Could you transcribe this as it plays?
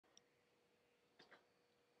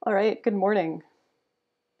All right, good morning.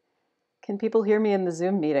 Can people hear me in the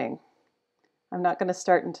Zoom meeting? I'm not going to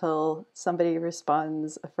start until somebody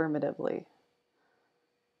responds affirmatively.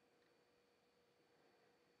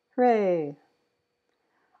 Hooray!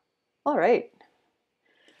 All right.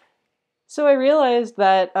 So I realized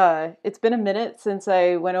that it's been a minute since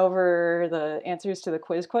I went over the answers to the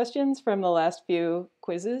quiz questions from the last few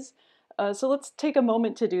quizzes. So let's take a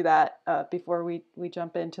moment to do that before we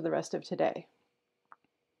jump into the rest of today.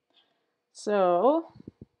 So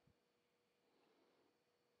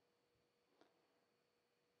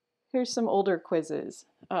here's some older quizzes.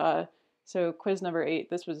 So quiz number 8.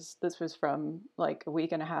 This was from like a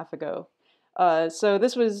week and a half ago. So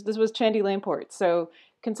this was Chandy-Lamport. So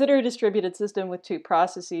consider a distributed system with two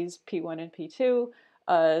processes, P1 and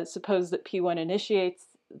P2. Suppose that P1 initiates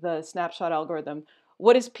the snapshot algorithm.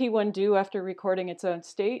 What does P1 do after recording its own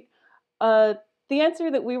state? The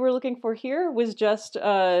answer that we were looking for here was just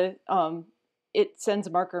it sends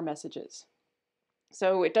marker messages.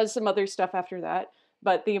 So it does some other stuff after that,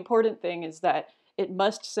 but the important thing is that it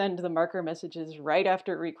must send the marker messages right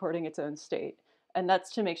after recording its own state. And that's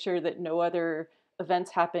to make sure that no other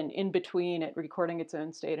events happen in between it recording its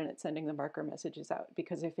own state and it sending the marker messages out.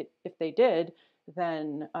 Because if they did,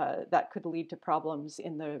 then that could lead to problems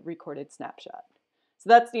in the recorded snapshot. So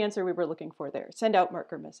that's the answer we were looking for there. Send out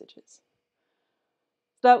marker messages.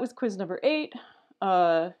 So that was quiz number 8.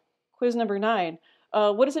 Quiz number 9.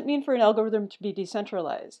 What does it mean for an algorithm to be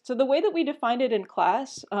decentralized? So the way that we defined it in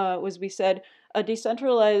class was we said a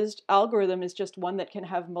decentralized algorithm is just one that can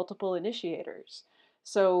have multiple initiators.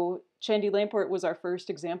 So Chandy-Lamport was our first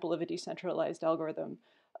example of a decentralized algorithm.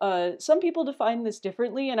 Some people define this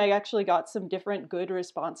differently, and I actually got some different good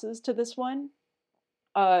responses to this one.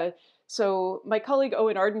 So my colleague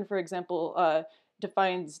Owen Arden, for example,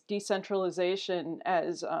 defines decentralization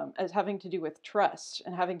as having to do with trust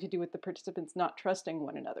and having to do with the participants not trusting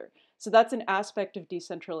one another. So that's an aspect of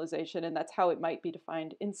decentralization, and that's how it might be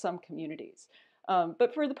defined in some communities.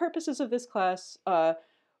 But for the purposes of this class,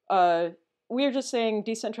 we're just saying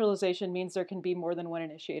decentralization means there can be more than one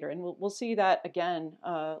initiator, and we'll see that again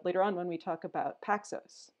later on when we talk about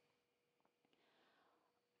Paxos.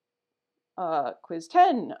 Quiz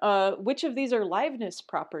 10, which of these are liveness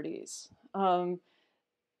properties?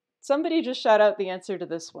 Somebody just shout out the answer to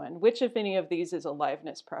this one. Which, if any, of these is a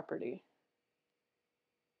liveness property?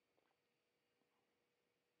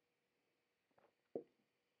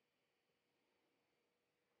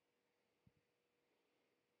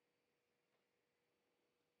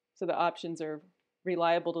 So the options are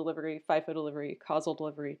reliable delivery, FIFO delivery, causal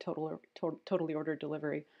delivery, totally ordered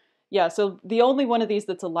delivery. Yeah, so the only one of these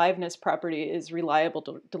that's a liveness property is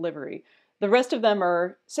reliable delivery. The rest of them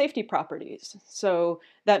are safety properties. So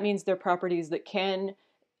that means they're properties that can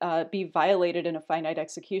be violated in a finite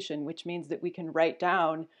execution, which means that we can write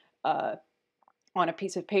down on a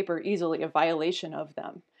piece of paper easily a violation of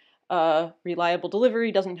them. Reliable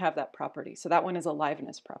delivery doesn't have that property, so that one is a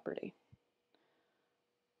liveness property.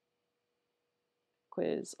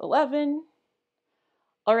 Quiz 11.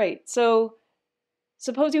 All right, so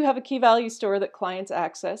suppose you have a key value store that clients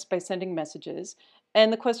access by sending messages.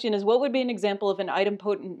 And the question is, what would be an example of an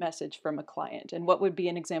idempotent message from a client? And what would be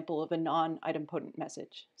an example of a non-idempotent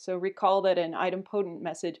message? So recall that an idempotent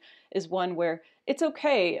message is one where it's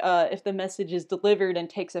okay if the message is delivered and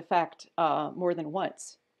takes effect more than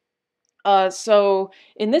once. So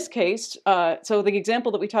in this case, so the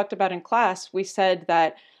example that we talked about in class, we said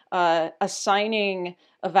that assigning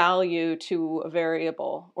a value to a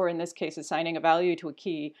variable, or in this case, assigning a value to a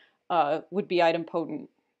key, would be idempotent.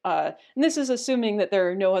 And this is assuming that there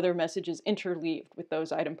are no other messages interleaved with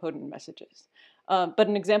those idempotent messages. But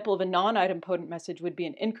an example of a non-idempotent message would be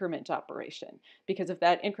an increment operation, because if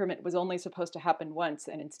that increment was only supposed to happen once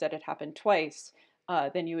and instead it happened twice,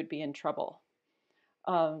 then you would be in trouble.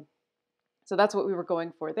 So that's what we were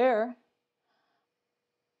going for there.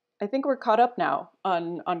 I think we're caught up now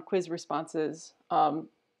on quiz responses,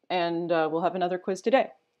 and we'll have another quiz today.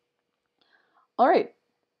 All right,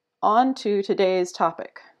 on to today's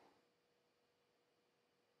topic.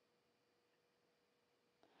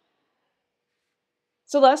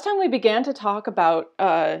 So last time we began to talk about,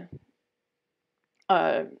 at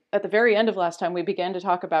the very end of last time, we began to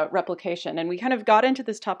talk about replication, and we kind of got into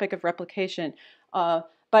this topic of replication by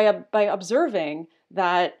observing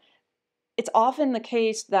that it's often the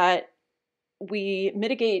case that we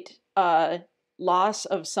mitigate loss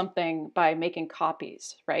of something by making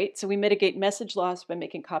copies, right? So we mitigate message loss by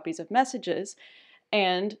making copies of messages,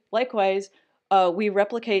 and likewise, we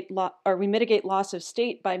mitigate loss of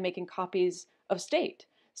state by making copies of state.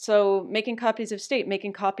 So making copies of state,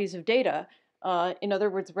 making copies of data, in other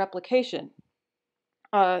words, replication.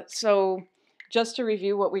 So just to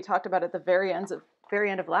review what we talked about at the very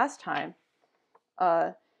end of last time,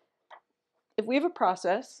 if we have a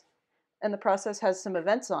process and the process has some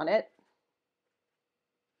events on it,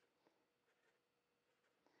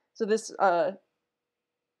 so this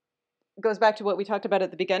goes back to what we talked about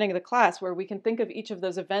at the beginning of the class, where we can think of each of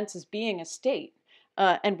those events as being a state.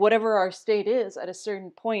 And whatever our state is at a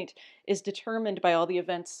certain point is determined by all the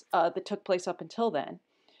events that took place up until then.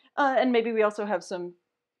 And maybe we also have some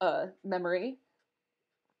memory,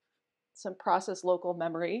 some process local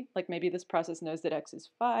memory, like maybe this process knows that x is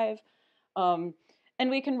 5. And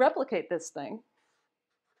we can replicate this thing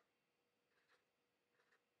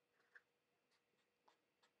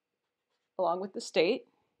along with the state.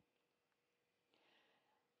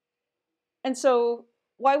 And so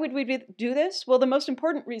why would we do this? Well, the most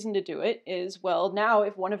important reason to do it is, well, now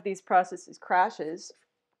if one of these processes crashes,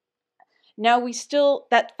 now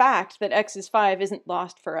that fact that x is 5 isn't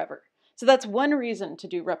lost forever. So that's one reason to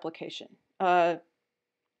do replication,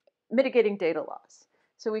 mitigating data loss.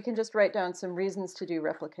 So we can just write down some reasons to do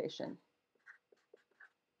replication.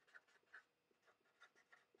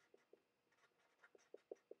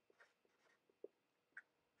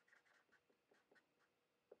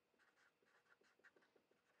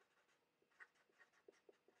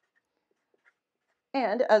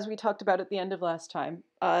 And as we talked about at the end of last time,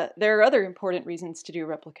 there are other important reasons to do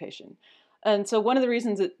replication. And so one of the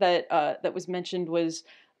reasons that was mentioned was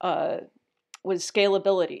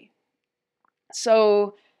scalability.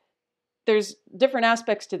 So there's different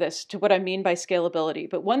aspects to this, to what I mean by scalability.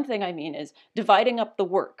 But one thing I mean is dividing up the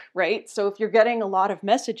work, right? So if you're getting a lot of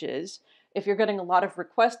messages, if you're getting a lot of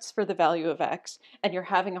requests for the value of x, and you're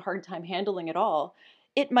having a hard time handling it all,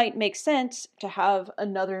 it might make sense to have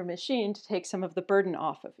another machine to take some of the burden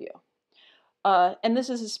off of you. And this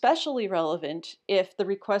is especially relevant if the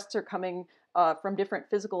requests are coming from different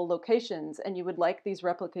physical locations, and you would like these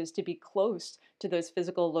replicas to be close to those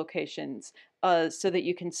physical locations so that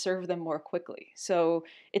you can serve them more quickly. So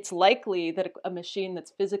it's likely that a machine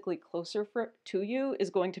that's physically closer to you is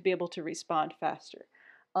going to be able to respond faster.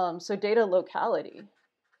 So data locality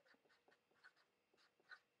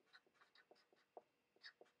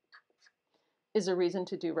is a reason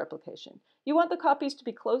to do replication. You want the copies to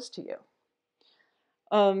be close to you.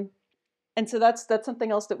 And so that's something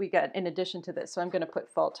else that we get in addition to this. So I'm going to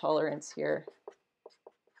put fault tolerance here.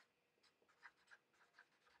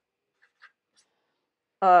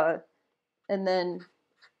 And then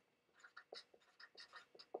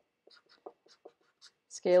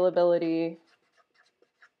scalability.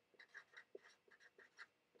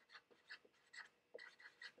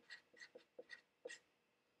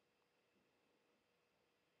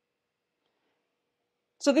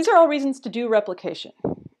 So these are all reasons to do replication.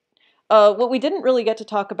 What we didn't really get to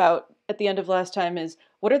talk about at the end of last time is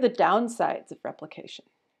what are the downsides of replication?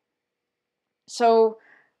 So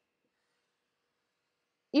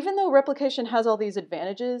even though replication has all these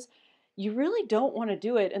advantages, you really don't want to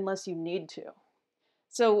do it unless you need to.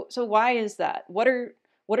 So why is that? What are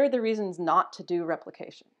the reasons not to do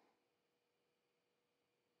replication?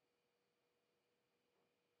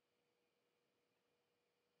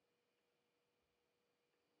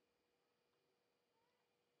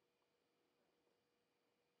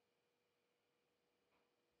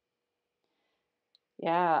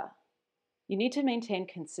 Yeah, you need to maintain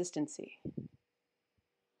consistency.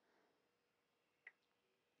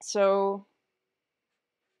 So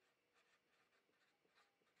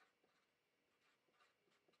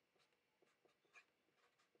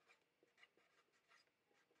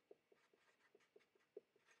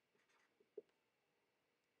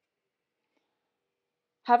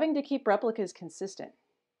having to keep replicas consistent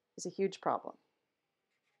is a huge problem.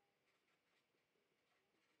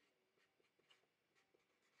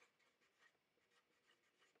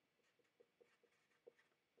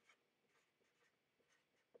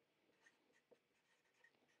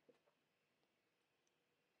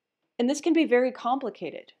 And this can be very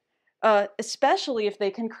complicated, especially if they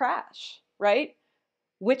can crash, right?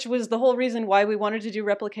 Which was the whole reason why we wanted to do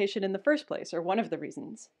replication in the first place, or one of the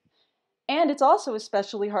reasons. And it's also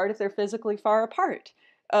especially hard if they're physically far apart,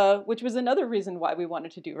 which was another reason why we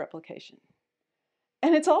wanted to do replication.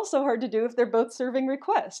 And it's also hard to do if they're both serving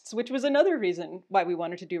requests, which was another reason why we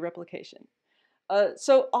wanted to do replication.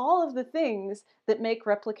 So all of the things that make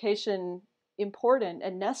replication important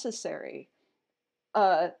and necessary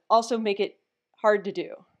also make it hard to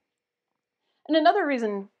do. And another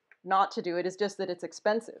reason not to do it is just that it's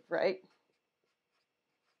expensive, right?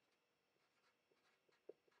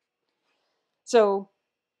 So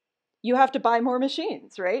you have to buy more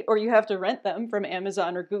machines, right? Or you have to rent them from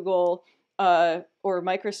Amazon or Google or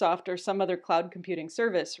Microsoft or some other cloud computing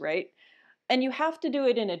service, right? And you have to do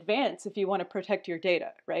it in advance if you want to protect your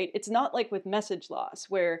data, right? It's not like with message loss,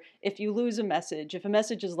 where if you lose a message, if a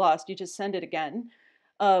message is lost, you just send it again.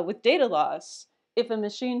 With data loss, if a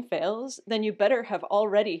machine fails, then you better have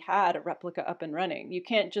already had a replica up and running. You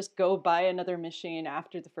can't just go buy another machine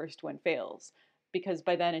after the first one fails, because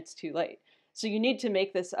by then it's too late. So you need to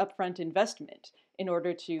make this upfront investment in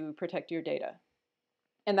order to protect your data.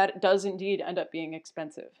 And that does indeed end up being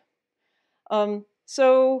expensive.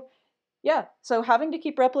 So having to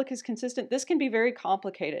keep replicas consistent, this can be very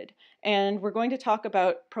complicated. And we're going to talk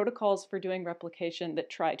about protocols for doing replication that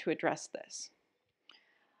try to address this.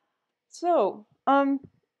 So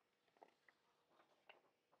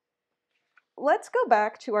let's go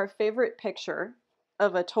back to our favorite picture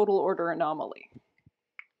of a total order anomaly.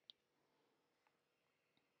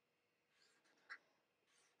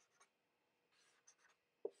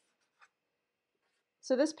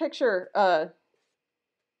 So this picture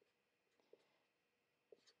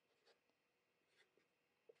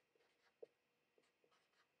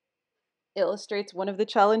illustrates one of the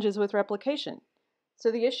challenges with replication.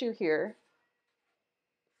 So the issue here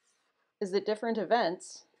is that different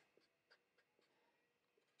events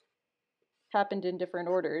happened in different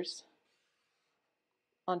orders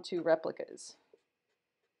on two replicas.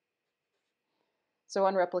 So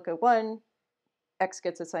on replica 1, x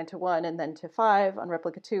gets assigned to 1 and then to 5. On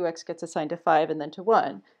replica 2, x gets assigned to 5 and then to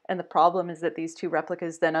 1. And the problem is that these two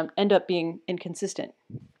replicas then end up being inconsistent.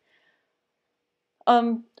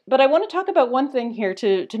 But I want to talk about one thing here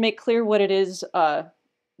to make clear what it is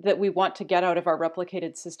that we want to get out of our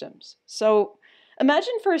replicated systems. So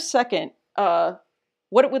imagine for a second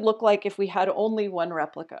what it would look like if we had only one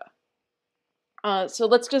replica. So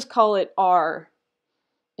let's just call it R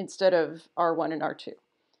instead of R1 and R2.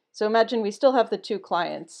 So imagine we still have the two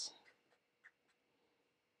clients,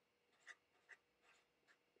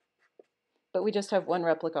 but we just have one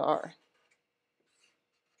replica R.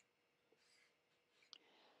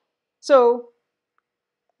 So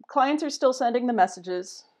clients are still sending the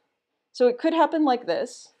messages. So it could happen like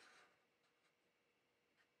this.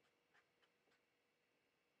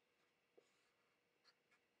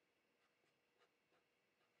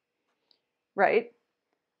 Right?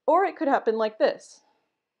 Or it could happen like this.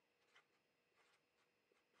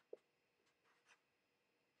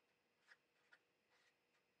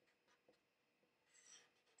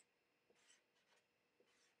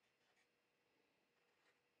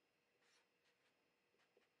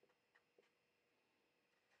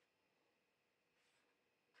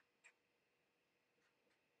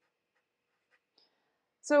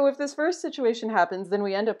 So if this first situation happens, then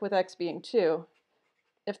we end up with x being 2.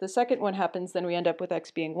 If the second one happens, then we end up with x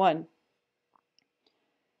being 1.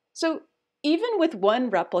 So even with one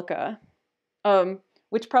replica,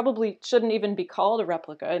 which probably shouldn't even be called a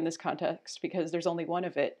replica in this context because there's only one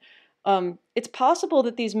of it, it's possible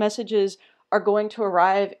that these messages are going to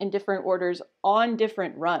arrive in different orders on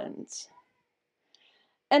different runs.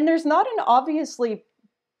 And there's not an obviously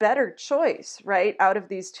better choice, right, out of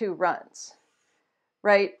these two runs,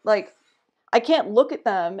 right? Like, I can't look at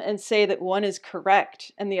them and say that one is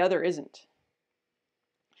correct and the other isn't.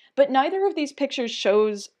 But neither of these pictures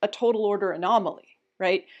shows a total order anomaly,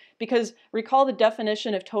 right? Because recall the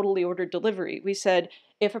definition of totally ordered delivery. We said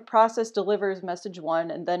if a process delivers message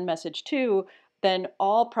 1 and then message 2, then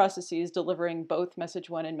all processes delivering both message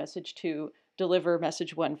 1 and message 2 deliver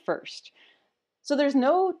message 1 first. So there's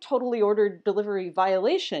no totally ordered delivery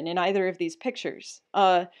violation in either of these pictures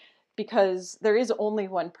because there is only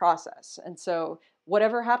one process. And so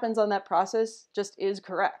whatever happens on that process just is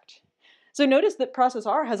correct. So notice that process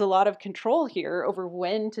R has a lot of control here over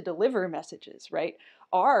when to deliver messages, right?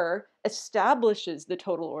 R establishes the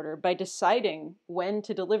total order by deciding when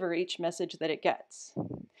to deliver each message that it gets.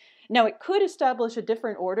 Now, it could establish a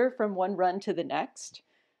different order from one run to the next,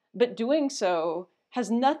 but doing so has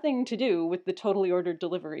nothing to do with the totally ordered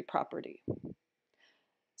delivery property.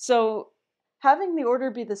 So having the order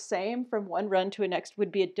be the same from one run to a next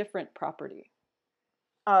would be a different property.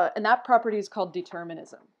 And that property is called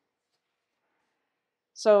determinism.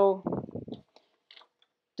 So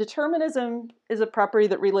determinism is a property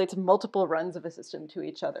that relates multiple runs of a system to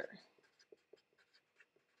each other.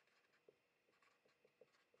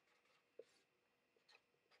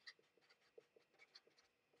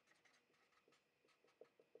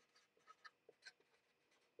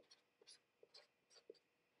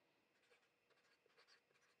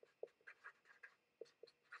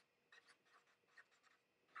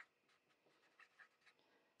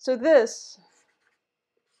 So this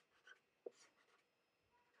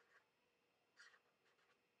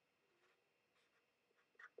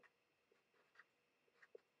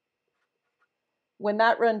when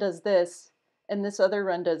that run does this and this other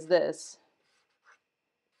run does this,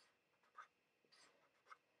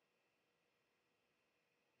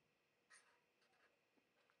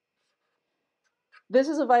 this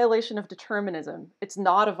is a violation of determinism. It's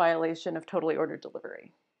not a violation of totally ordered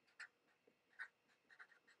delivery.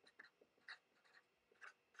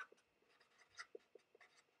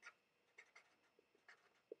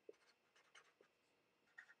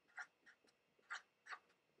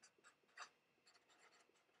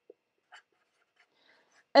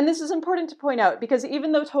 And this is important to point out because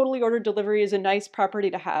even though totally ordered delivery is a nice property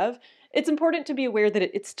to have, it's important to be aware that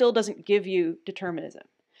it still doesn't give you determinism.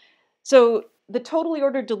 So the totally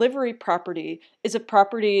ordered delivery property is a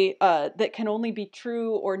property that can only be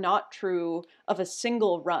true or not true of a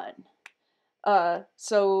single run.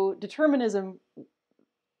 So determinism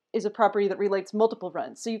is a property that relates multiple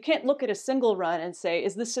runs. So you can't look at a single run and say,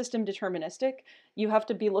 is this system deterministic? You have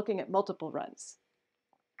to be looking at multiple runs.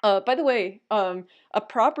 By the way, a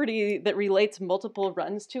property that relates multiple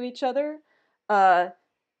runs to each other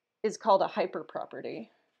is called a hyperproperty.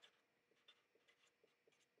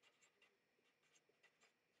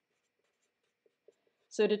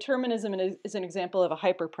 So determinism is an example of a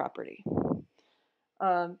hyperproperty.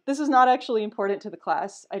 This is not actually important to the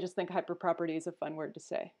class. I just think hyperproperty is a fun word to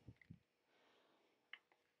say.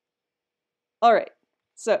 All right,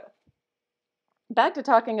 so back to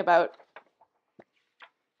talking about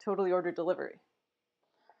totally ordered delivery.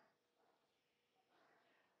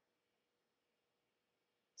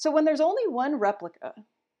 So when there's only one replica,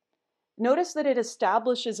 notice that it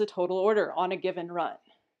establishes a total order on a given run.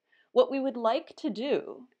 What we would like to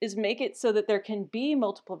do is make it so that there can be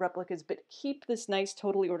multiple replicas, but keep this nice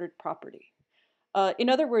totally ordered property. In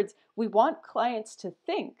other words, we want clients to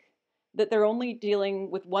think that they're only dealing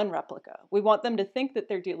with one replica. We want them to think that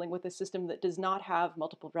they're dealing with a system that does not have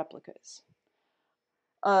multiple replicas.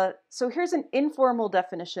 So here's an informal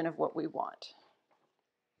definition of what we want.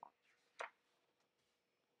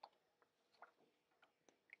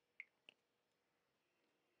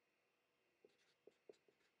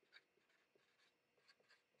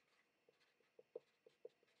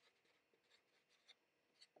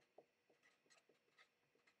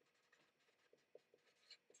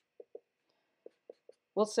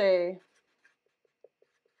 We'll say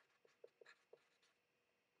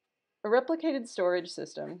a replicated storage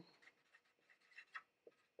system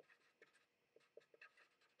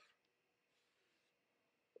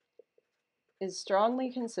is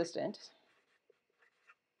strongly consistent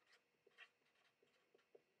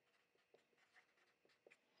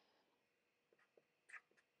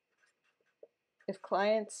if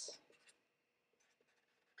clients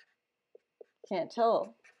can't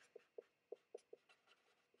tell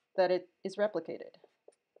that it is replicated.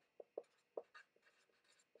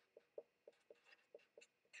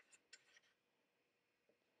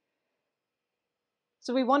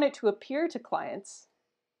 So we want it to appear to clients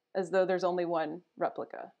as though there's only one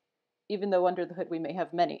replica, even though under the hood we may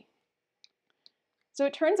have many. So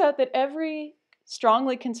it turns out that every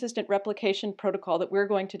strongly consistent replication protocol that we're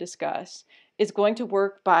going to discuss is going to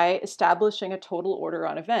work by establishing a total order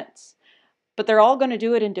on events, but they're all going to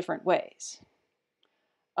do it in different ways.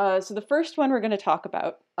 So the first one we're going to talk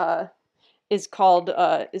about is called,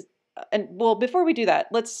 before we do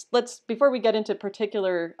that, before we get into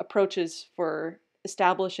particular approaches for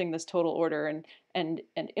establishing this total order and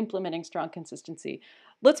implementing strong consistency,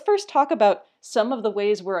 let's first talk about some of the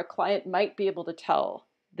ways where a client might be able to tell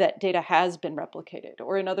that data has been replicated,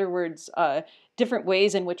 or in other words, different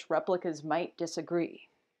ways in which replicas might disagree.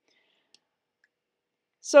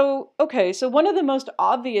 So one of the most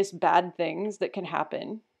obvious bad things that can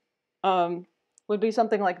happen would be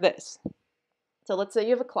something like this. So let's say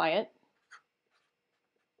you have a client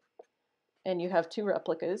and you have two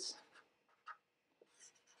replicas.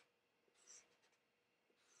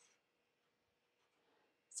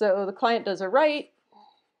 So the client does a write,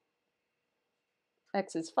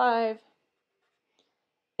 x is 5,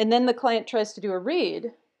 and then the client tries to do a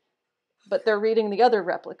read, but they're reading the other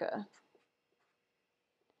replica.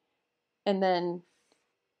 And then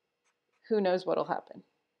who knows what'll happen.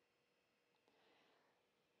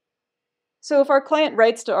 So if our client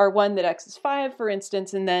writes to R1 that x is 5, for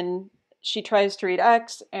instance, and then she tries to read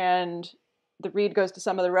x and the read goes to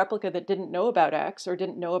some other replica that didn't know about x or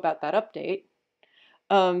didn't know about that update,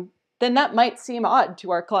 then that might seem odd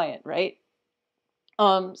to our client, right?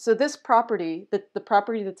 So this property, the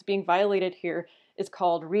property that's being violated here, is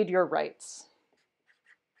called read your writes.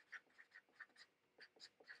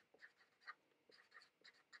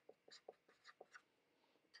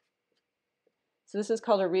 So this is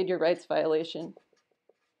called a read your writes violation.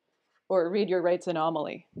 or read your rights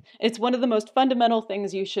anomaly. It's one of the most fundamental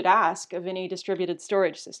things you should ask of any distributed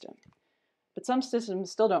storage system, but some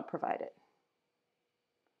systems still don't provide it.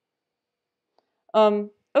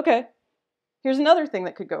 Okay, here's another thing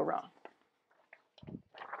that could go wrong.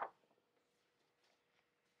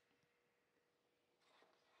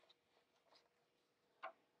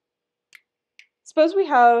 Suppose we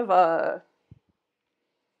have,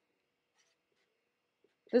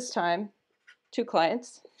 this time, 2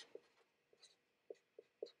 clients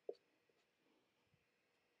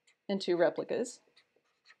and 2 replicas.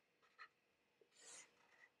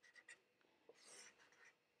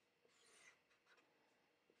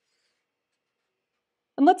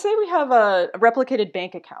 And let's say we have a replicated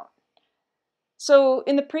bank account. So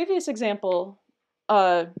in the previous example,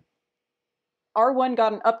 R1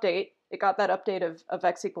 got an update. It got that update of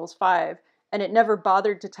x equals 5, and it never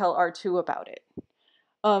bothered to tell R2 about it.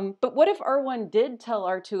 But what if R1 did tell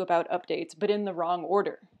R2 about updates, but in the wrong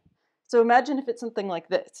order? So imagine if it's something like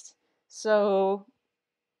this. So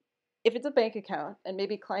if it's a bank account, and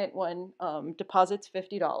maybe client 1 deposits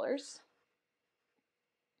 $50,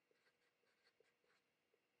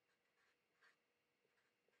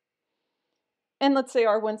 and let's say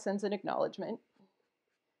R1 sends an acknowledgement.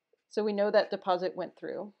 So we know that deposit went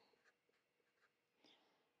through.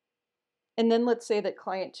 And then let's say that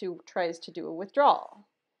client 2 tries to do a withdrawal.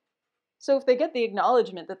 So if they get the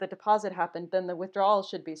acknowledgement that the deposit happened, then the withdrawal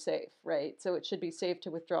should be safe, right? So it should be safe to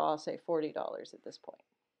withdraw, say, $40 at this point.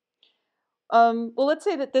 Well, let's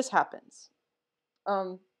say that this happens.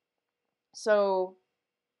 So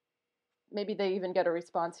maybe they even get a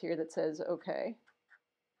response here that says, okay.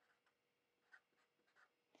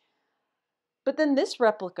 But then this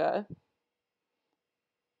replica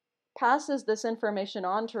passes this information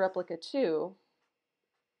on to replica 2,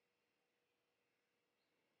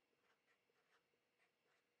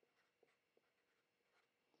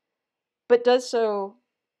 but does so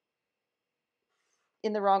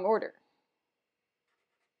in the wrong order.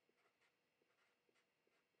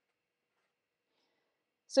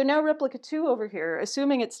 So now replica 2 over here,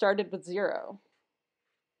 assuming it started with 0,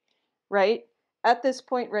 right? At this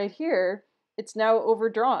point right here, it's now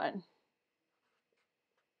overdrawn.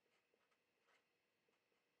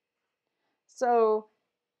 So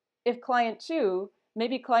if client 2,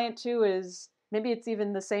 maybe it's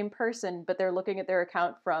even the same person, but they're looking at their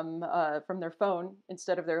account from their phone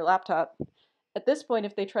instead of their laptop. At this point,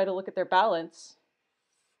 if they try to look at their balance,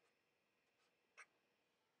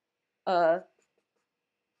 then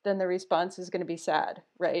the response is going to be sad,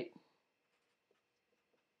 right?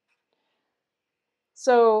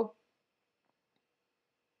 So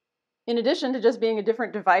in addition to just being a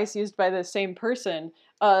different device used by the same person,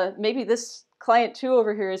 maybe this client 2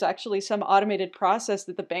 over here is actually some automated process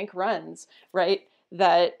that the bank runs, right?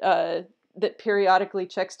 That periodically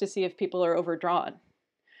checks to see if people are overdrawn.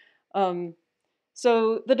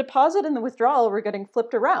 So the deposit and the withdrawal were getting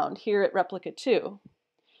flipped around here at replica 2.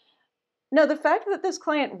 Now, the fact that this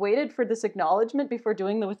client waited for this acknowledgement before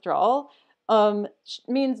doing the withdrawal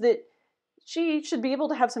means that she should be able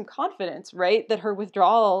to have some confidence, right, that her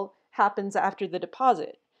withdrawal happens after the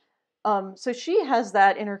deposit. So she has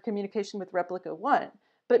that in her communication with replica 1,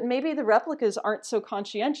 but maybe the replicas aren't so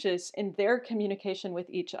conscientious in their communication with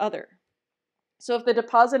each other. So if the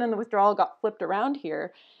deposit and the withdrawal got flipped around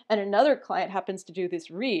here, and another client happens to do this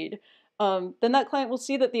read, then that client will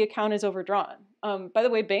see that the account is overdrawn. By the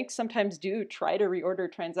way, banks sometimes do try to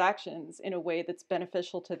reorder transactions in a way that's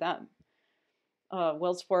beneficial to them.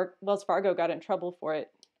 Wells Fargo got in trouble for it,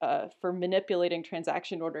 for manipulating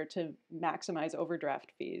transaction order to maximize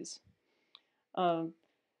overdraft fees.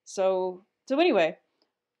 So anyway,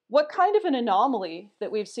 what kind of an anomaly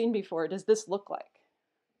that we've seen before does this look like?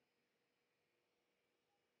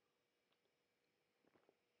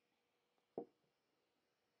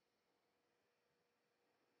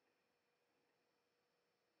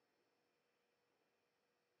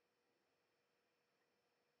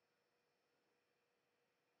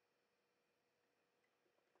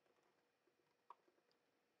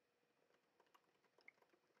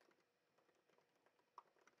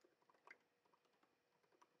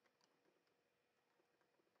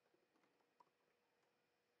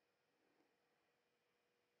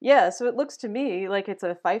 Yeah, so it looks to me like it's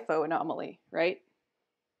a FIFO anomaly, right?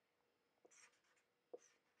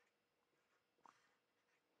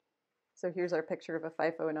 So here's our picture of a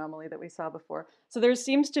FIFO anomaly that we saw before. So there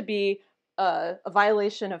seems to be a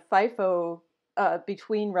violation of FIFO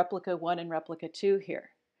between replica 1 and replica 2 here.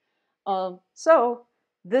 So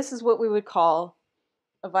this is what we would call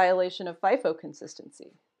a violation of FIFO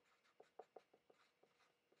consistency.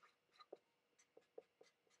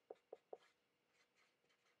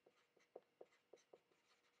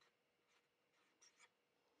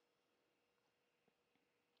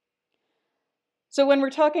 So when we're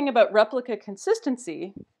talking about replica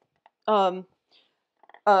consistency, we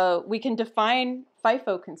can define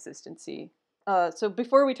FIFO consistency. So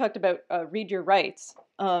before we talked about read your writes.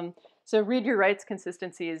 So read your writes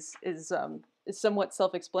consistency is somewhat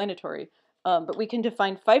self-explanatory, but we can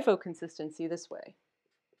define FIFO consistency this way.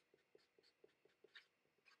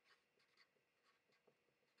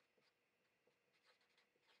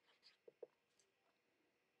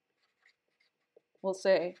 We'll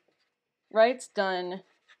say writes done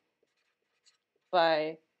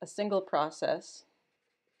by a single process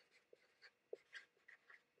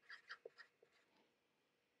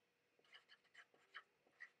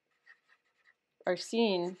are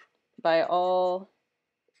seen by all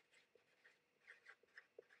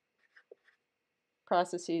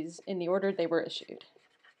processes in the order they were issued.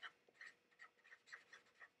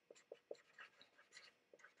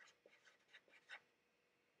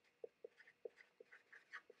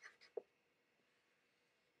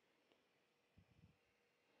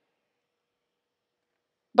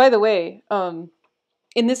 By the way,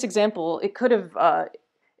 in this example, it could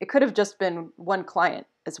have just been one client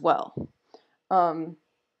as well. In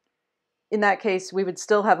that case, we would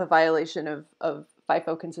still have a violation of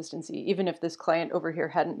FIFO consistency, even if this client over here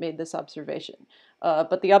hadn't made this observation.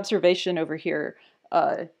 But the observation over here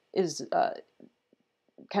is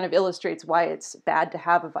kind of illustrates why it's bad to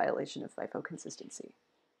have a violation of FIFO consistency.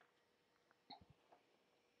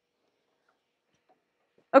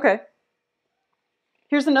 Okay,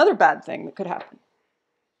 here's another bad thing that could happen.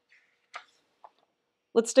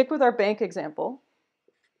 Let's stick with our bank example.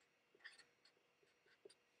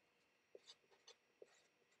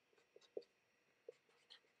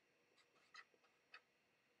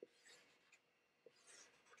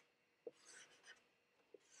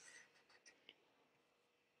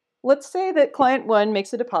 Let's say that client 1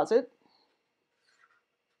 makes a deposit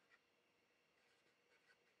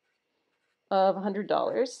of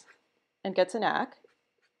 $100 and gets an ACK.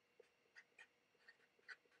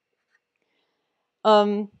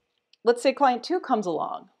 Let's say client 2 comes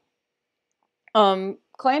along.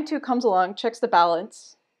 Client 2 comes along, checks the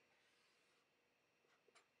balance,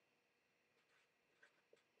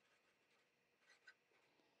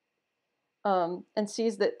 and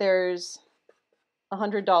sees that there's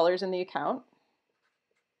 $100 in the account.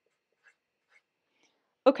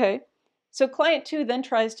 Okay, so client 2 then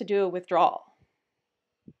tries to do a withdrawal.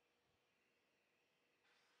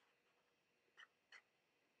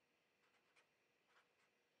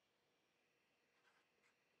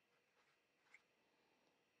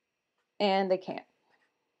 And they can't.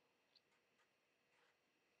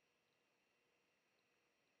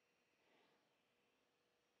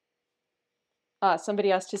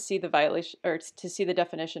 Somebody asked to see the violation, or to see the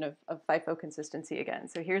definition of FIFO consistency again.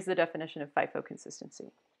 So here's the definition of FIFO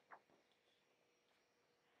consistency.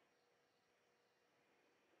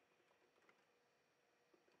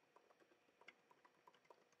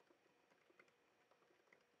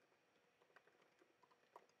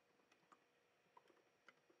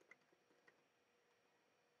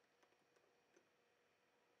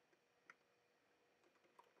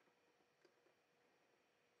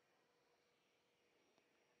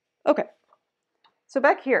 Okay, so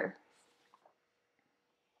back here.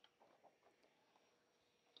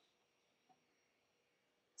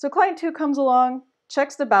 So client 2 comes along,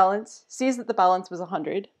 checks the balance, sees that the balance was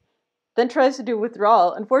 100, then tries to do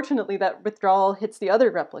withdrawal. Unfortunately, that withdrawal hits the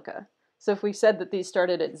other replica. So if we said that these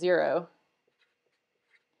started at 0,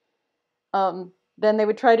 then they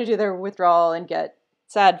would try to do their withdrawal and get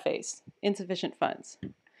sad face, insufficient funds.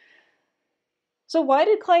 So why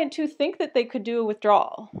did client 2 think that they could do a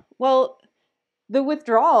withdrawal? Well, the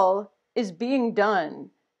withdrawal is being done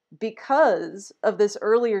because of this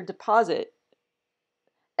earlier deposit.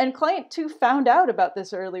 And client 2 found out about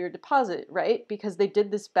this earlier deposit, right? Because they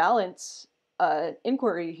did this balance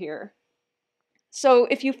inquiry here. So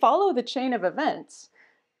if you follow the chain of events,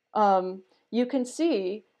 you can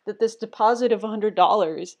see that this deposit of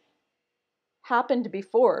 $100 happened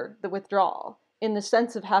before the withdrawal, in the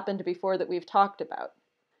sense of happened before that we've talked about.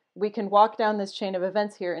 We can walk down this chain of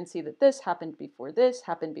events here and see that this happened before this,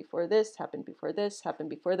 happened before this, happened before this, happened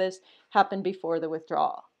before this, happened before the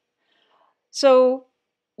withdrawal. So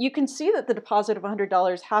you can see that the deposit of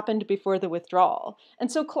 $100 happened before the withdrawal.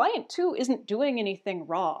 And so client 2 isn't doing anything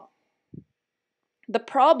wrong. The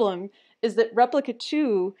problem is that replica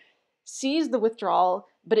 2 sees the withdrawal,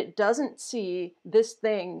 but it doesn't see this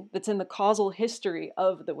thing that's in the causal history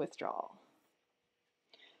of the withdrawal.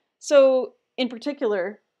 So in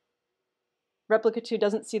particular, replica 2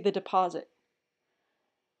 doesn't see the deposit.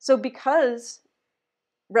 So because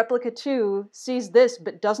replica 2 sees this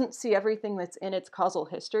but doesn't see everything that's in its causal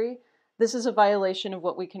history, this is a violation of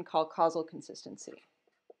what we can call causal consistency.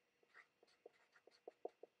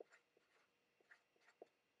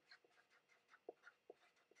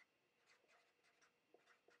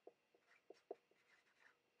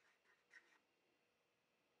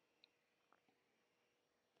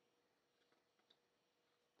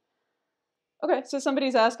 Okay, so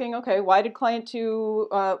somebody's asking, okay, why did client 2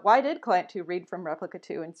 read from replica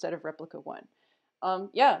 2 instead of replica 1?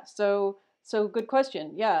 Yeah, so good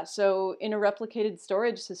question. Yeah, so in a replicated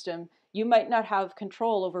storage system, you might not have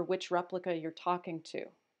control over which replica you're talking to,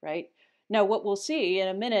 right? Now, what we'll see in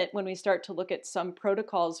a minute when we start to look at some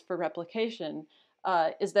protocols for replication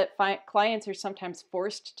is that clients are sometimes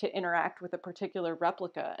forced to interact with a particular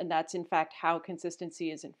replica, and that's in fact how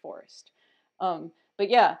consistency is enforced. But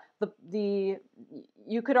yeah,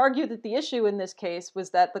 you could argue that the issue in this case was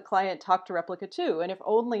that the client talked to replica 2, and if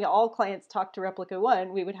only all clients talked to replica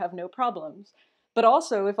 1, we would have no problems. But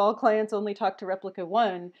also, if all clients only talk to replica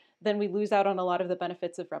 1, then we lose out on a lot of the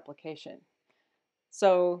benefits of replication.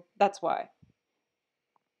 So that's why.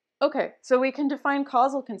 Okay, so we can define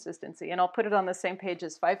causal consistency, and I'll put it on the same page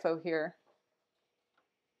as FIFO here.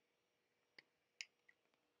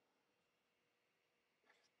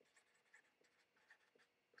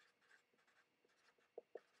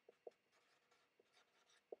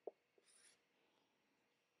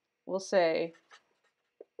 We'll say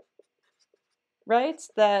writes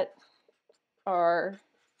that are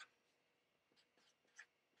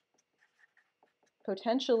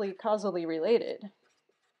potentially causally related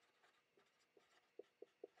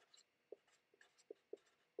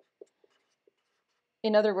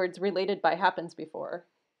in other words, related by happens before,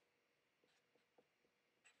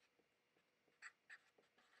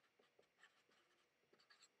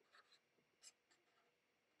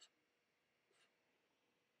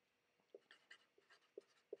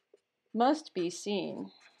 must be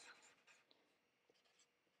seen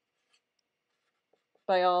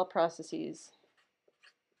by all processes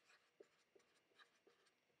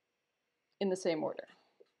in the same order.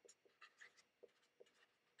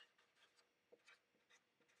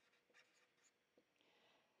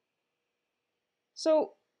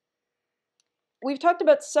 So we've talked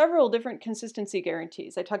about several different consistency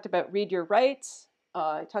guarantees. I talked about read your rights,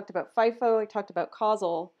 I talked about FIFO, I talked about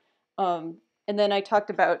causal, and then I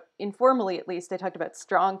talked about, informally at least, I talked about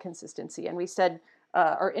strong consistency. And we said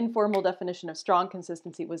our informal definition of strong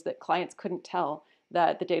consistency was that clients couldn't tell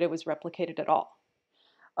that the data was replicated at all.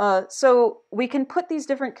 So we can put these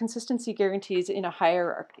different consistency guarantees in a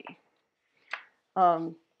hierarchy.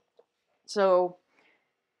 So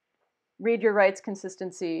read your rights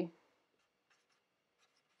consistency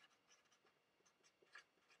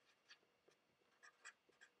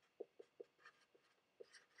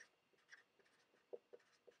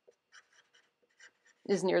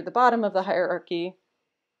is near the bottom of the hierarchy.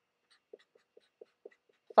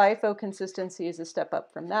 FIFO consistency is a step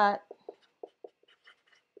up from that.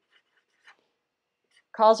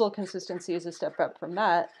 Causal consistency is a step up from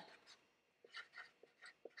that.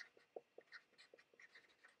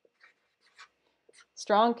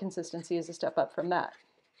 Strong consistency is a step up from that.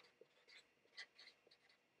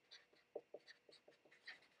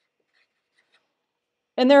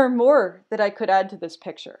 And there are more that I could add to this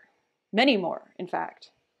picture. Many more, in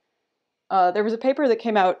fact. There was a paper that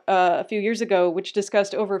came out a few years ago which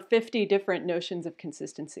discussed over 50 different notions of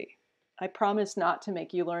consistency. I promise not to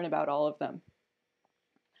make you learn about all of them.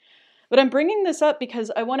 But I'm bringing this up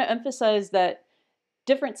because I want to emphasize that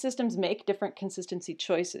different systems make different consistency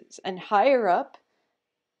choices, and higher up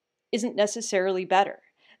isn't necessarily better.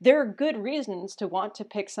 There are good reasons to want to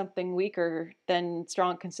pick something weaker than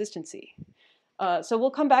strong consistency. So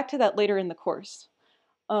we'll come back to that later in the course.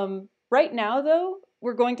 Right now, though,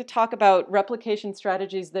 we're going to talk about replication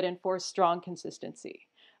strategies that enforce strong consistency,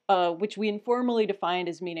 which we informally defined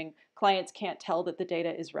as meaning clients can't tell that the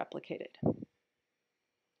data is replicated.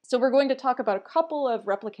 So we're going to talk about a couple of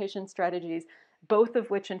replication strategies, both of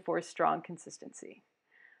which enforce strong consistency.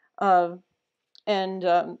 And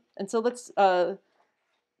so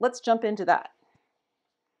let's jump into that.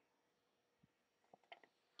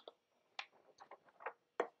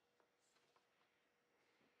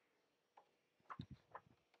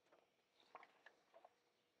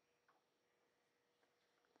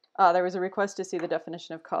 There was a request to see the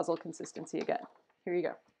definition of causal consistency again. Here you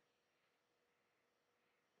go.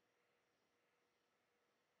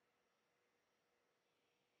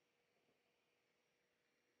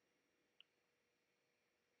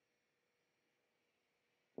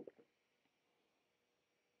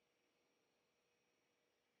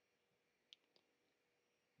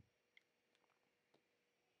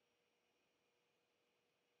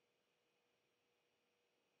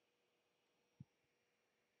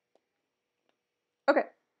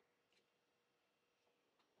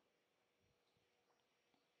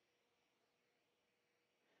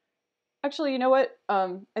 Actually, you know what?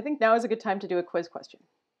 I think now is a good time to do a quiz question.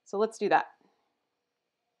 So let's do that.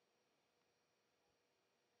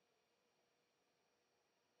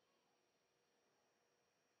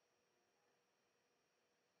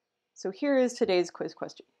 So here is today's quiz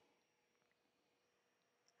question.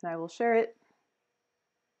 And I will share it.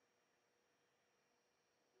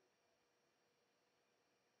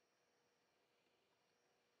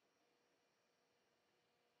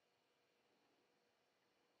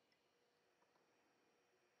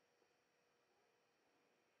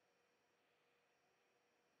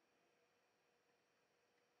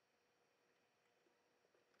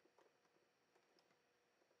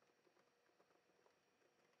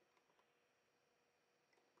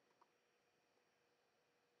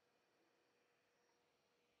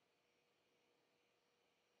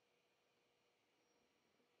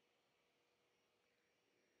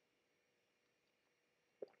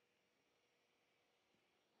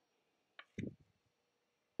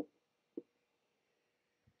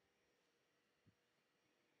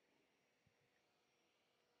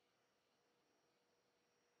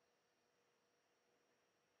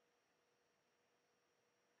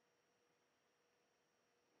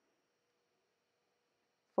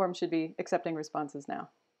 Form should be accepting responses now.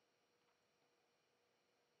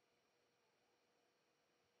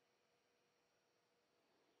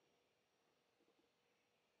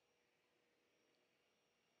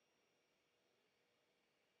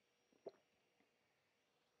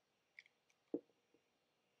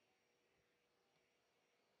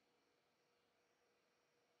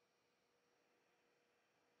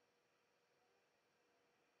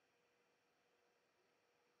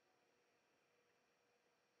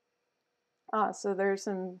 So there's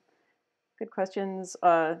some good questions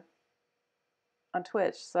on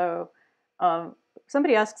Twitch. So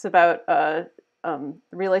somebody asks about the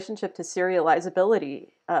relationship to serializability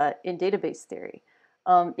in database theory.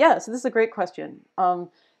 Yeah, so this is a great question.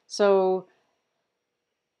 So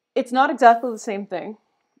it's not exactly the same thing.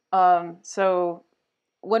 So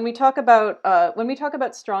when we talk about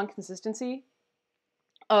strong consistency,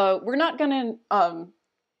 we're not going to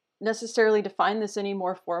necessarily define this any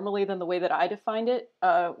more formally than the way that I defined it,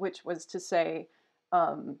 which was to say,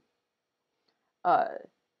 uh,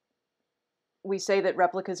 we say that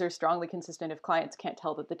replicas are strongly consistent if clients can't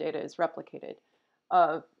tell that the data is replicated.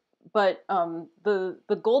 But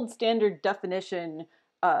the gold standard definition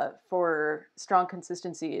for strong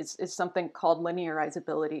consistency is something called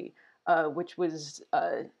linearizability, which was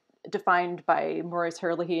defined by Maurice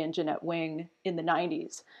Herlihy and Jeanette Wing in the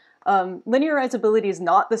 90s. Linearizability is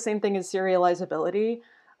not the same thing as serializability.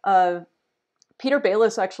 Peter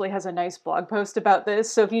Bayless actually has a nice blog post about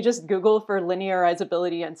this. So if you just Google for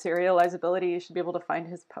linearizability and serializability, you should be able to find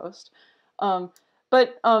his post. Yeah,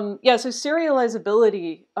 so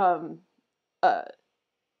serializability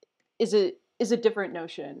is a different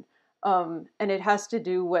notion, and it has to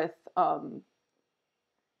do with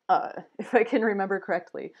if I can remember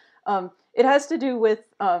correctly, it has to do with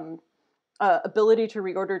ability to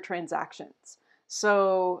reorder transactions.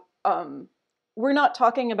 So we're not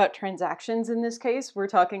talking about transactions in this case. We're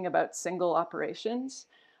talking about single operations.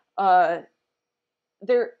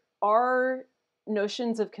 There are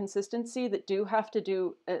notions of consistency that do have to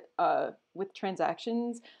do with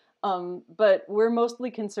transactions, but we're mostly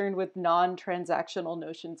concerned with non-transactional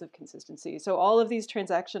notions of consistency. So all of these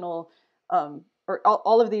transactional or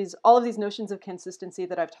all of these notions of consistency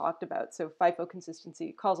that I've talked about, so FIFO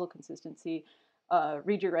consistency, causal consistency,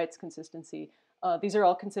 read your rights consistency, these are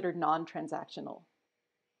all considered non-transactional.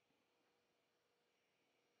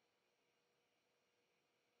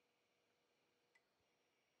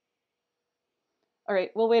 All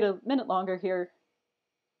right, we'll wait a minute longer here.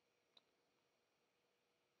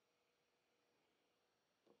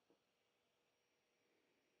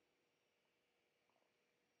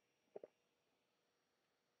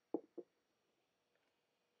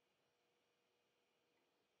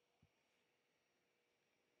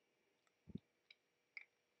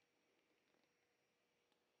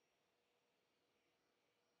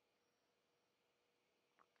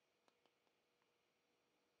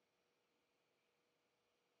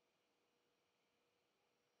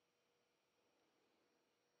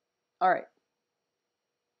 All right,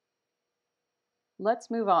 let's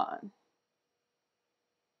move on.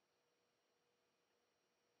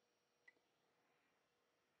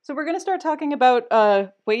 So we're going to start talking about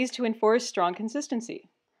ways to enforce strong consistency.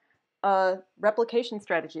 Replication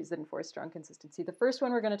strategies that enforce strong consistency. The first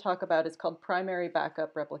one we're going to talk about is called primary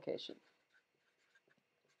backup replication.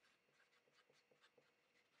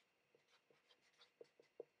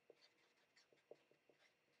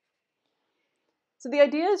 So the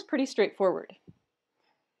idea is pretty straightforward.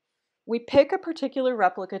 We pick a particular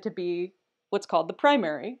replica to be what's called the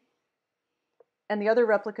primary, and the other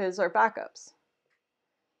replicas are backups.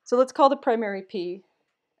 So let's call the primary P,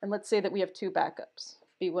 and let's say that we have two backups,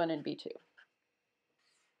 B1 and B2.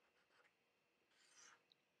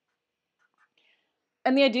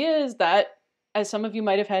 And the idea is that, as some of you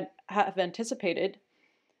might have anticipated,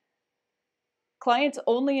 clients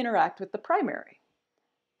only interact with the primary.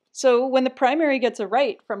 So when the primary gets a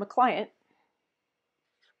write from a client,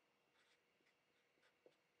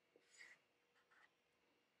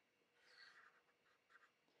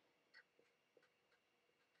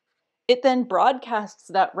 it then broadcasts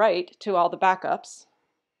that write to all the backups.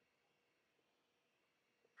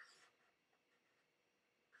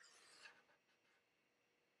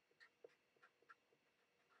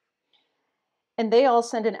 And they all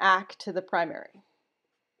send an ACK to the primary.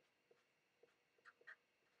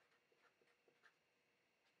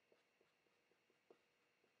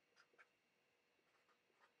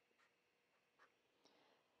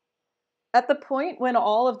 At the point when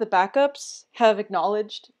all of the backups have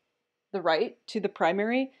acknowledged the write to the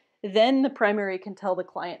primary, then the primary can tell the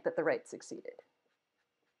client that the write succeeded.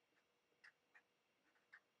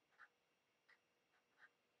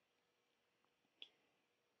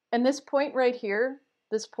 And this point right here,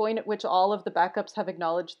 this point at which all of the backups have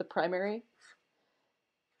acknowledged the primary,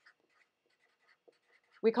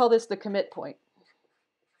 we call this the commit point.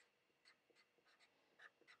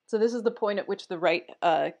 So this is the point at which the write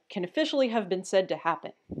can officially have been said to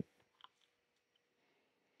happen.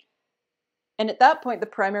 And at that point, the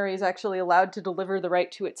primary is actually allowed to deliver the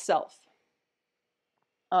write to itself.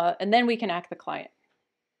 And then we can ACK the client.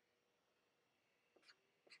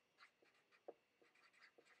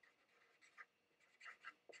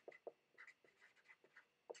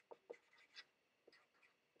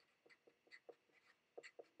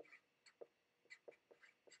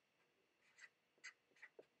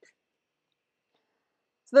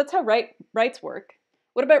 So that's how writes work.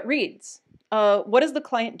 What about reads? What does the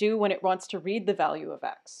client do when it wants to read the value of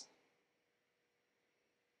X?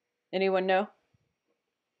 Anyone know?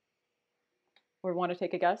 Or want to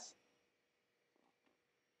take a guess?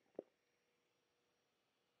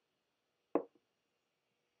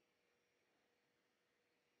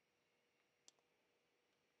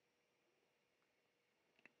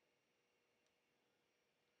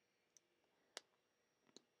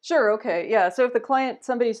 Sure, okay, yeah. So if the client,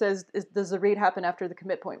 somebody says, does the read happen after the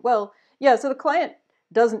commit point? Well, yeah, so the client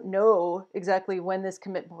doesn't know exactly when this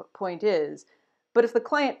commit point is, but if the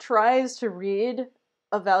client tries to read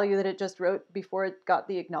a value that it just wrote before it got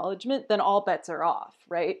the acknowledgement, then all bets are off,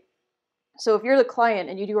 right? So if you're the client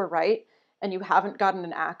and you do a write and you haven't gotten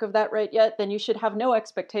an ACK of that write yet, then you should have no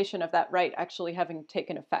expectation of that write actually having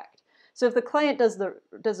taken effect. So if the client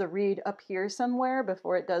does a read up here somewhere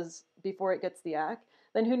before it gets the ACK,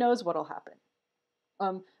 then who knows what'll happen.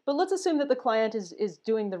 But let's assume that the client is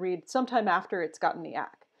doing the read sometime after it's gotten the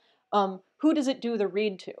ACK. Who does it do the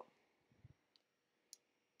read to?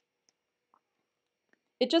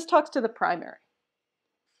 It just talks to the primary.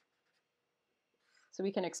 So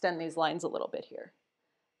we can extend these lines a little bit here.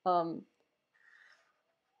 So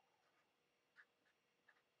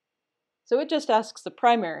it just asks the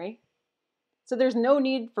primary. So there's no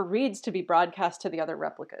need for reads to be broadcast to the other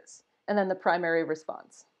replicas. And then the primary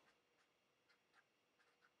responds.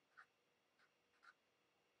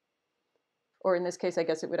 Or in this case, I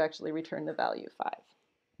guess it would actually return the value 5.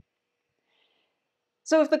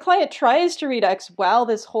 So if the client tries to read X while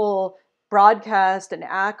this whole broadcast and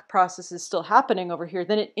ACK process is still happening over here,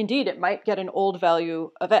 then indeed it might get an old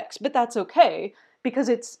value of X, but that's okay because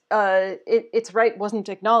its write wasn't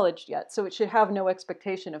acknowledged yet, so it should have no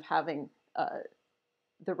expectation of having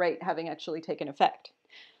the write having actually taken effect.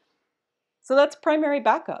 So that's primary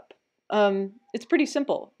backup. It's pretty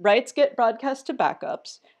simple. Writes get broadcast to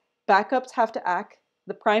backups. Backups have to ACK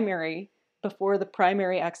the primary before the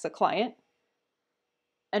primary ACKs the client,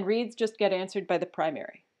 and reads just get answered by the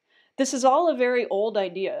primary. This is all a very old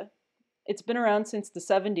idea. It's been around since the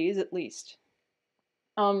 70s at least.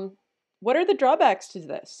 What are the drawbacks to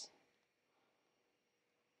this?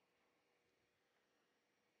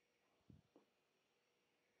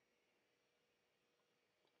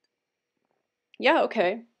 Yeah,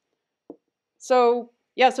 okay. So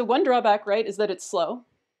one drawback, right, is that it's slow.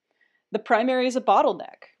 The primary is a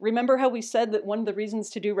bottleneck. Remember how we said that one of the reasons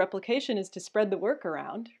to do replication is to spread the work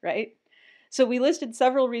around, right? So we listed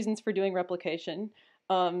several reasons for doing replication.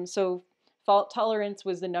 So fault tolerance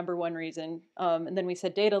was the #1 reason. And then we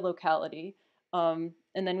said data locality. And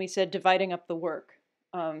then we said dividing up the work.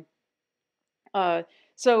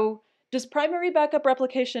 So Does primary backup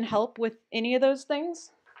replication help with any of those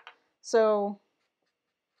things? So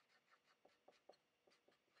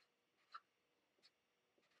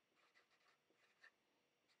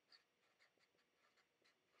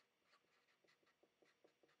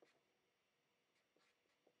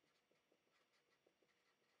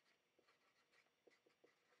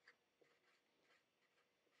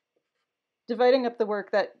dividing up the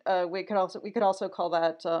work, that we could also call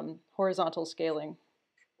that horizontal scaling.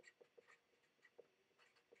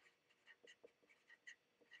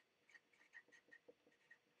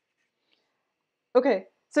 Okay,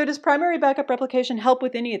 so does primary backup replication help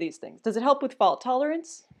with any of these things? Does it help with fault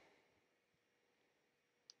tolerance?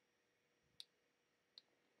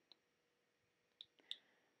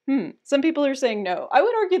 Some people are saying no. I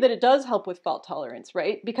would argue that it does help with fault tolerance,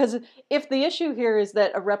 right? Because if the issue here is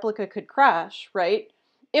that a replica could crash, right?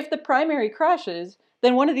 If the primary crashes,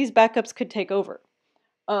 then one of these backups could take over.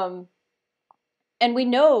 And we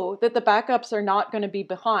know that the backups are not going to be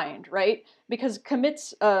behind, right? Because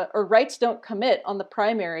commits or writes don't commit on the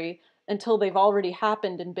primary until they've already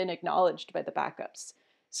happened and been acknowledged by the backups.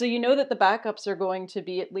 So you know that the backups are going to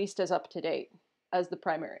be at least as up to date as the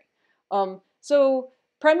primary. So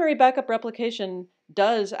primary backup replication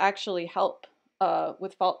does actually help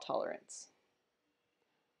with fault tolerance.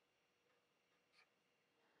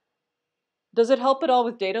 Does it help at all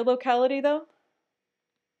with data locality, though?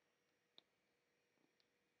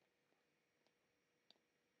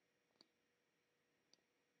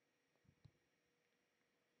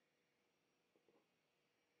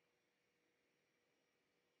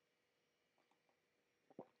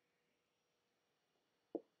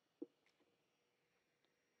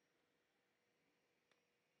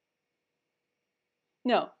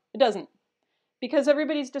 No, it doesn't. Because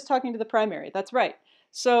everybody's just talking to the primary. That's right.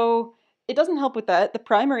 So it doesn't help with that. The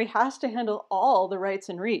primary has to handle all the writes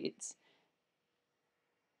and reads.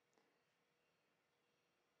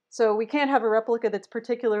 So we can't have a replica that's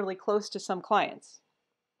particularly close to some clients.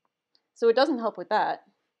 So it doesn't help with that.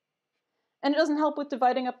 And it doesn't help with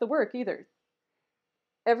dividing up the work either.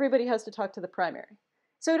 Everybody has to talk to the primary.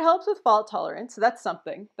 So it helps with fault tolerance. So that's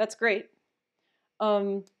something. That's great.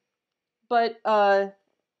 But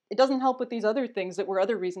it doesn't help with these other things that were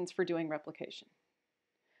other reasons for doing replication.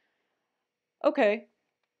 Okay.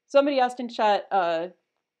 Somebody asked in chat,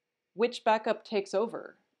 which backup takes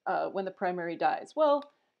over when the primary dies? Well,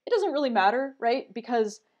 it doesn't really matter, right?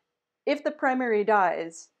 Because if the primary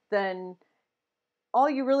dies, then all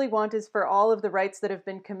you really want is for all of the writes that have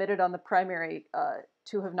been committed on the primary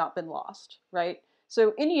to have not been lost, right?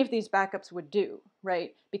 So any of these backups would do,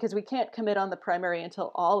 right? Because we can't commit on the primary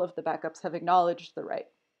until all of the backups have acknowledged the write.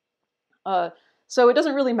 So it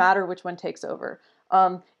doesn't really matter which one takes over.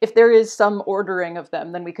 If there is some ordering of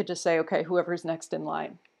them, then we could just say, okay, whoever's next in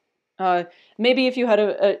line. Maybe if you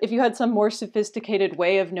had some more sophisticated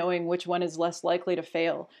way of knowing which one is less likely to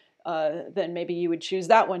fail, then maybe you would choose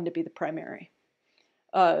that one to be the primary.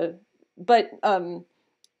 But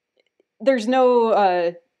there's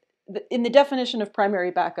no in the definition of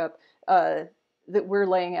primary backup that we're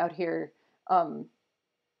laying out here.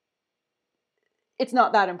 It's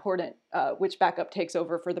not that important which backup takes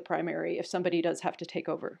over for the primary if somebody does have to take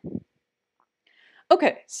over.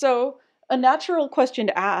 Okay, so a natural question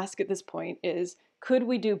to ask at this point is, could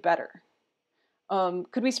we do better?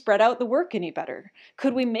 Could we spread out the work any better?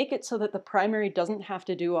 Could we make it so that the primary doesn't have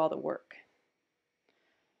to do all the work?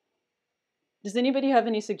 Does anybody have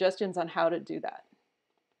any suggestions on how to do that?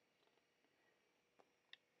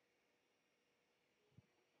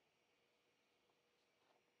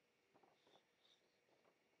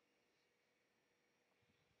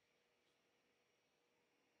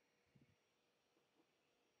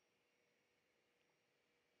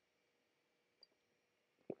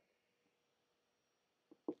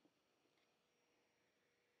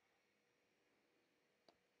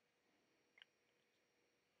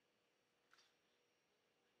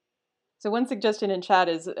 So one suggestion in chat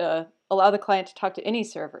is allow the client to talk to any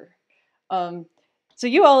server. So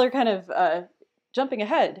you all are kind of jumping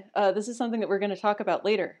ahead. This is something that we're going to talk about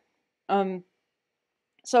later.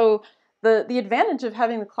 So the advantage of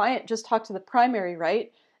having the client just talk to the primary,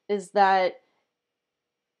 right, is that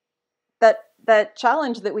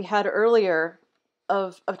challenge that we had earlier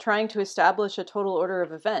of trying to establish a total order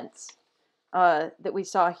of events that we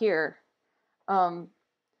saw here.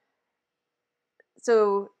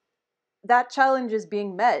 So that challenge is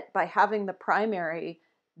being met by having the primary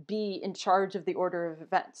be in charge of the order of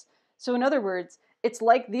events. So in other words, it's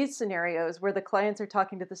like these scenarios where the clients are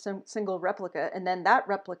talking to the single replica, and then that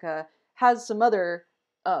replica has some other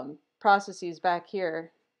processes back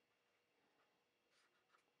here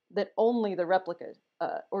that only the replica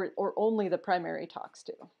or only the primary talks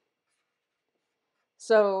to.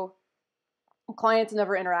 So clients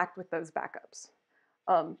never interact with those backups.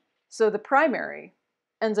 So the primary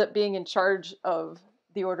ends up being in charge of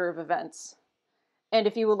the order of events. And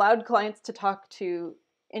if you allowed clients to talk to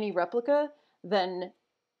any replica, then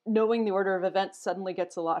knowing the order of events suddenly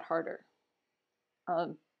gets a lot harder.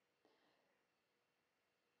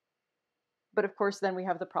 But of course, then we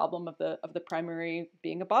have the problem of the primary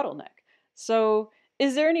being a bottleneck. So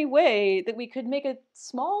is there any way that we could make a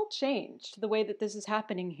small change to the way that this is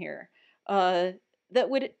happening here that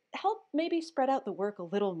would help maybe spread out the work a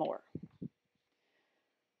little more?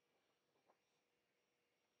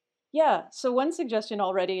 Yeah, so one suggestion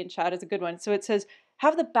already in chat is a good one. So it says,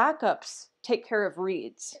 have the backups take care of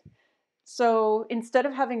reads. So instead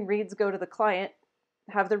of having reads go to the client,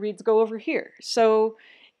 have the reads go over here. So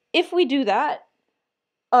if we do that,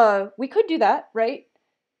 we could do that, right?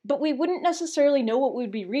 But we wouldn't necessarily know what we'd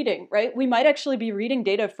be reading, right? We might actually be reading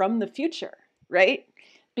data from the future, right?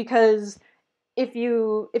 Because if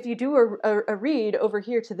you do a read over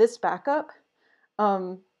here to this backup,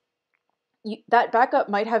 that backup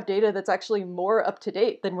might have data that's actually more up to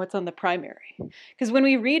date than what's on the primary. Because when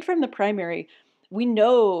we read from the primary, we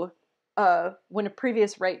know when a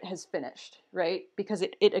previous write has finished, right? Because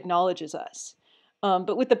it acknowledges us.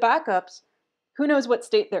 But with the backups, who knows what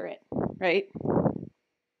state they're in, right?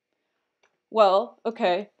 Well,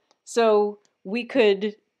 okay, so we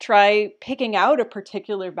could try picking out a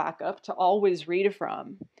particular backup to always read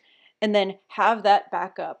from, and then have that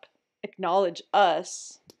backup acknowledge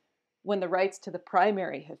us when the writes to the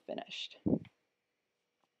primary have finished.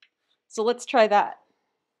 So let's try that.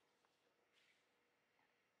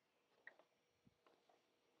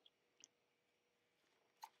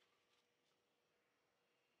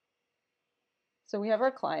 So we have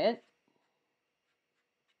our client.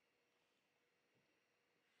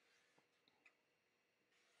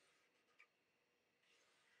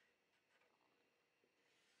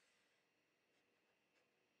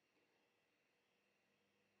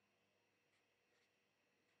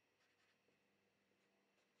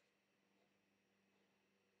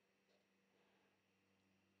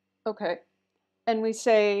 Okay, and we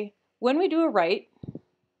say, when we do a write,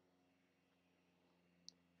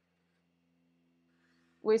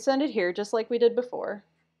 we send it here just like we did before.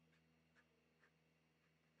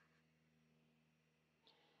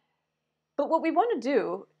 But what we want to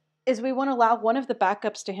do is we want to allow one of the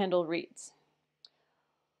backups to handle reads.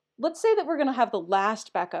 Let's say that we're going to have the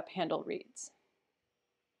last backup handle reads.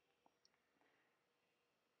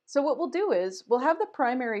 So what we'll do is we'll have the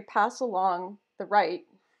primary pass along the write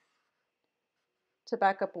to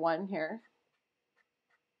backup 1 here.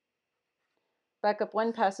 Backup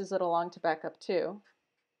 1 passes it along to backup 2.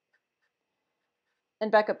 And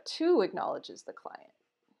backup 2 acknowledges the client.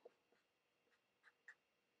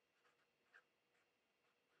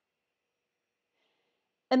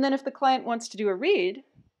 And then if the client wants to do a read,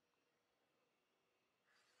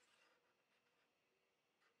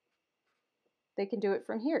 they can do it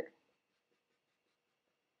from here.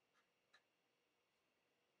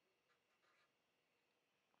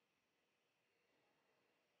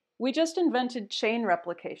 We just invented chain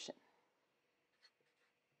replication.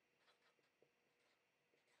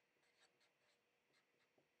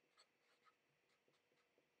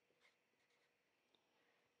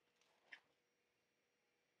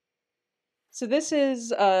 So this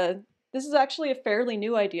is actually a fairly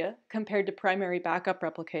new idea compared to primary backup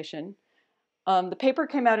replication. The paper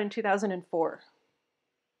came out in 2004.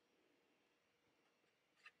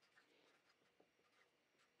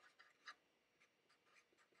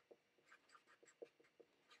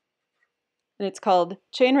 And it's called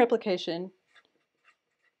Chain Replication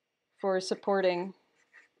for Supporting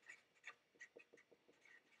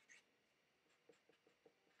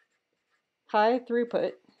High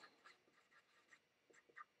Throughput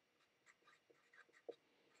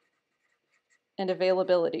and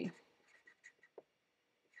Availability.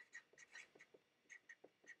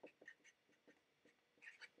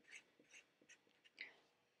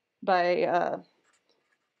 By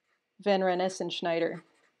Van Rennes and Schneider.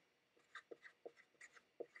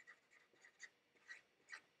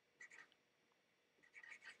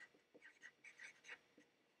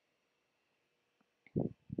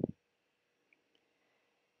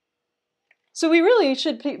 So we really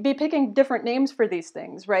should be picking different names for these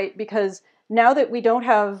things, right? Because now that we don't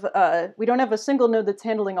have a single node that's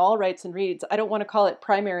handling all writes and reads, I don't want to call it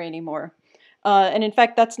primary anymore. And in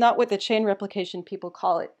fact, that's not what the chain replication people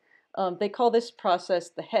call it. They call this process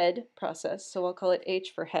the head process, so I'll call it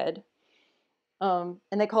H for head. And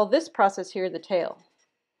they call this process here the tail.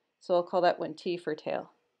 So I'll call that one T for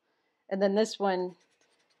tail. And then this one,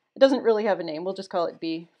 it doesn't really have a name. We'll just call it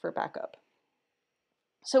B for backup.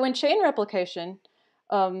 So in chain replication,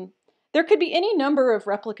 there could be any number of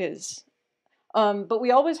replicas, but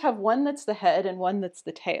we always have one that's the head and one that's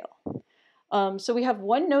the tail. So we have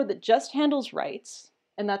one node that just handles writes,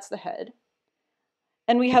 and that's the head.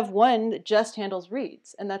 And we have one that just handles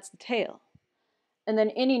reads, and that's the tail. And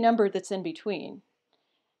then any number that's in between.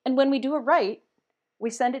 And when we do a write, we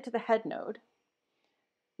send it to the head node.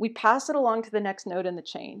 We pass it along to the next node in the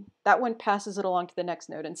chain. That one passes it along to the next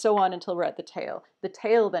node, and so on until we're at the tail. The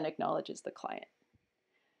tail then acknowledges the client.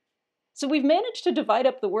 So we've managed to divide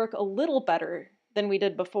up the work a little better than we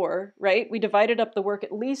did before, right? We divided up the work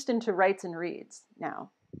at least into writes and reads now.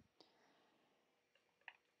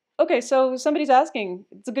 Okay, so somebody's asking,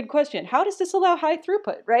 it's a good question. How does this allow high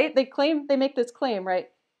throughput, right? They make this claim, right?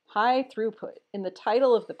 High throughput in the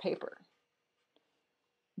title of the paper.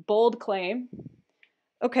 Bold claim.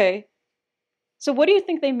 Okay, so what do you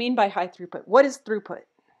think they mean by high throughput? What is throughput?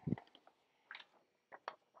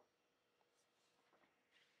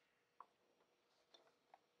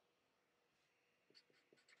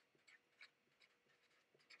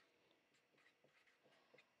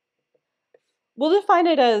 We'll define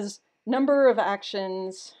it as number of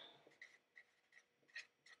actions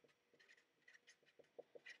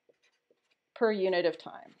per unit of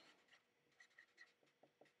time.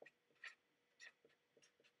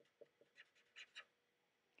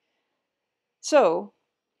 So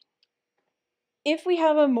if we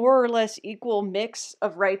have a more or less equal mix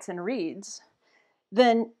of writes and reads,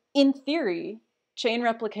 then in theory, chain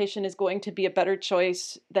replication is going to be a better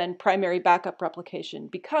choice than primary backup replication,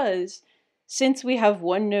 because since we have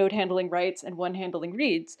one node handling writes and one handling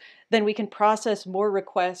reads, then we can process more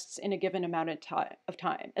requests in a given amount of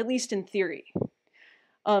time, at least in theory.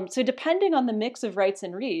 So depending on the mix of writes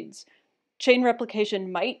and reads, chain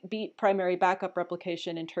replication might beat primary backup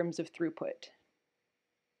replication in terms of throughput.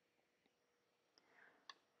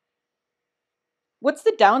 What's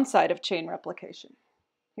the downside of chain replication?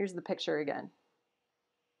 Here's the picture again.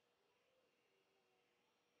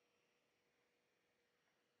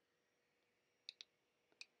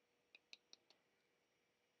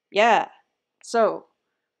 Yeah, so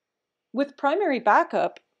with primary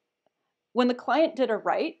backup, when the client did a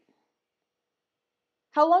write,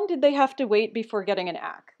 how long did they have to wait before getting an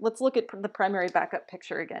ACK? Let's look at the primary backup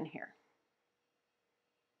picture again here.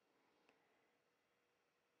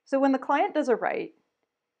 So when the client does a write,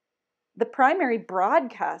 the primary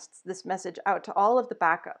broadcasts this message out to all of the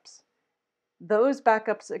backups. Those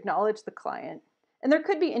backups acknowledge the client. And there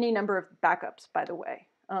could be any number of backups, by the way.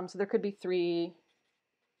 So there could be 3,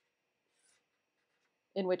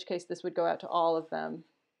 in which case this would go out to all of them.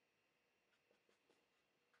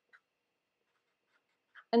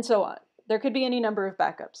 And so on. There could be any number of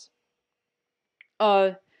backups.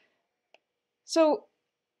 So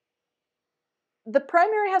the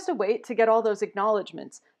primary has to wait to get all those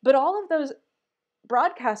acknowledgments, but all of those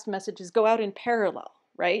broadcast messages go out in parallel,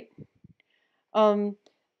 right?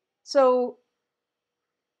 So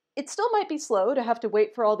it still might be slow to have to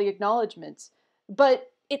wait for all the acknowledgments,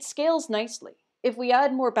 but it scales nicely. If we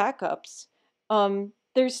add more backups,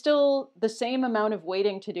 there's still the same amount of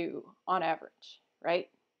waiting to do on average, right?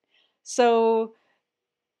 So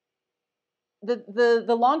the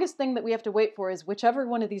longest thing that we have to wait for is whichever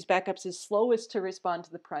one of these backups is slowest to respond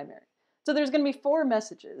to the primary. So there's going to be 4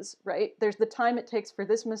 messages, right? There's the time it takes for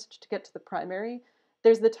this message to get to the primary.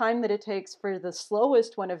 There's the time that it takes for the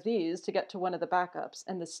slowest one of these to get to one of the backups.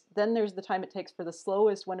 And then there's the time it takes for the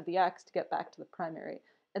slowest one of the ACKs to get back to the primary.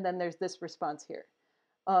 And then there's this response here.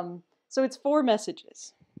 So it's 4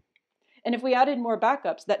 messages. And if we added more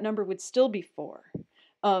backups, that number would still be 4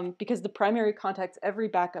 because the primary contacts every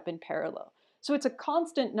backup in parallel. So it's a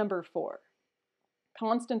constant number 4.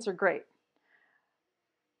 Constants are great.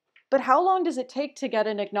 But how long does it take to get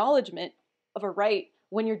an acknowledgement of a write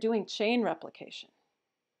when you're doing chain replication?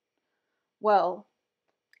 Well,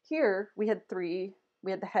 here we had 3.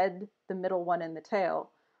 We had the head, the middle one, and the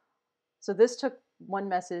tail. So this took 1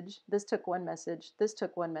 message, this took 1 message, this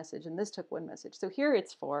took 1 message, and this took 1 message. So here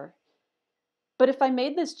it's 4. But if I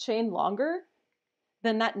made this chain longer,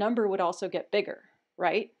 then that number would also get bigger,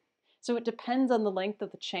 right? So it depends on the length of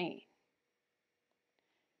the chain.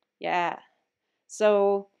 Yeah.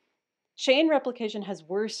 So chain replication has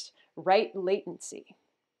worse write latency.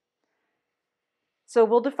 So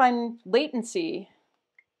we'll define latency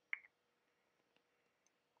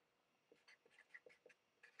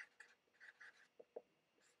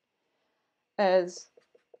as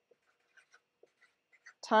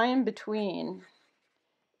time between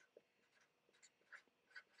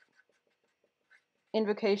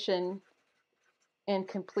invocation and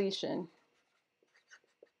completion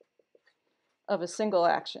of a single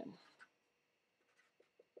action.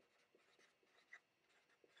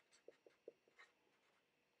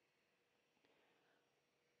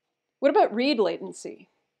 What about read latency?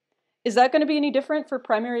 Is that going to be any different for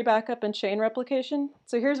primary backup and chain replication?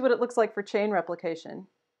 So here's what it looks like for chain replication.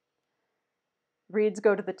 Reads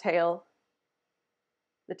go to the tail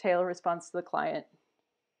responds to the client.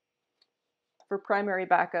 For primary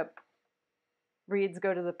backup, reads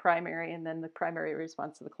go to the primary and then the primary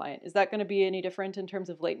responds to the client. Is that going to be any different in terms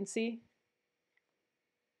of latency?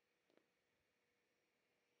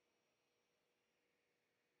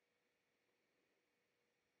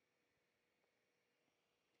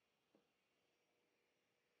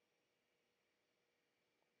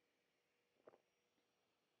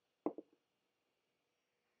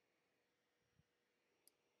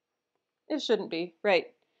 It shouldn't be, right?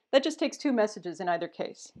 That just takes 2 messages in either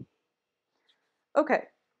case. Okay.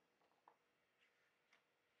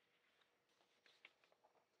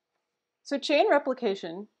 So chain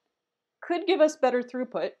replication could give us better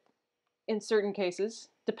throughput in certain cases,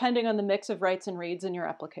 depending on the mix of writes and reads in your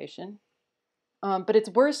application. But it's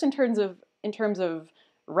worse in terms of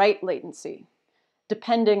write latency,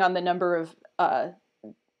 depending on the number of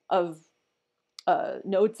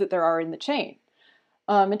nodes that there are in the chain.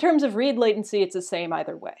 In terms of read latency, it's the same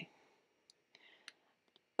either way.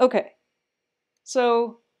 Okay,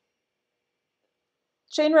 so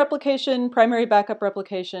chain replication, primary backup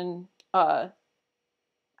replication have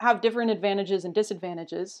different advantages and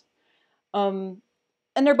disadvantages. And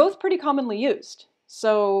they're both pretty commonly used.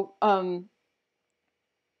 So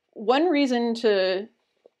one reason to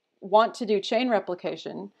want to do chain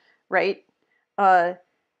replication, right,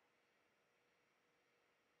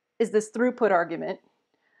 is this throughput argument.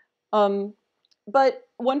 But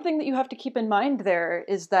one thing that you have to keep in mind there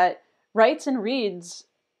is that writes and reads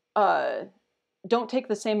don't take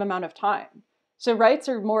the same amount of time. So writes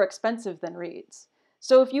are more expensive than reads.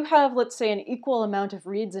 So if you have, let's say, an equal amount of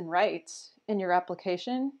reads and writes in your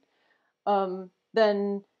application,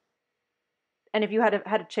 then, and if you had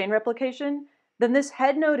a chain replication, then this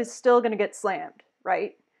head node is still going to get slammed,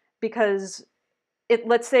 right? Because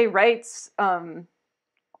let's say writes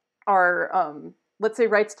let's say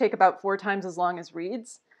writes take about 4 times as long as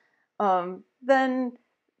reads, then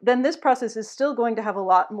this process is still going to have a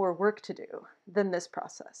lot more work to do than this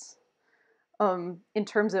process in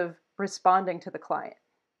terms of responding to the client.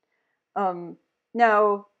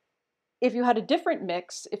 Now, if you had a different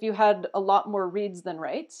mix, if you had a lot more reads than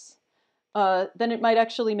writes, then it might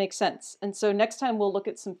actually make sense. And so next time we'll look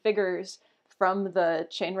at some figures from the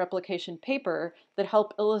chain replication paper that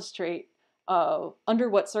help illustrate under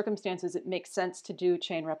what circumstances it makes sense to do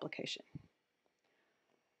chain replication.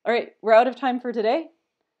 All right, we're out of time for today.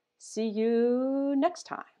 See you next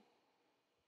time.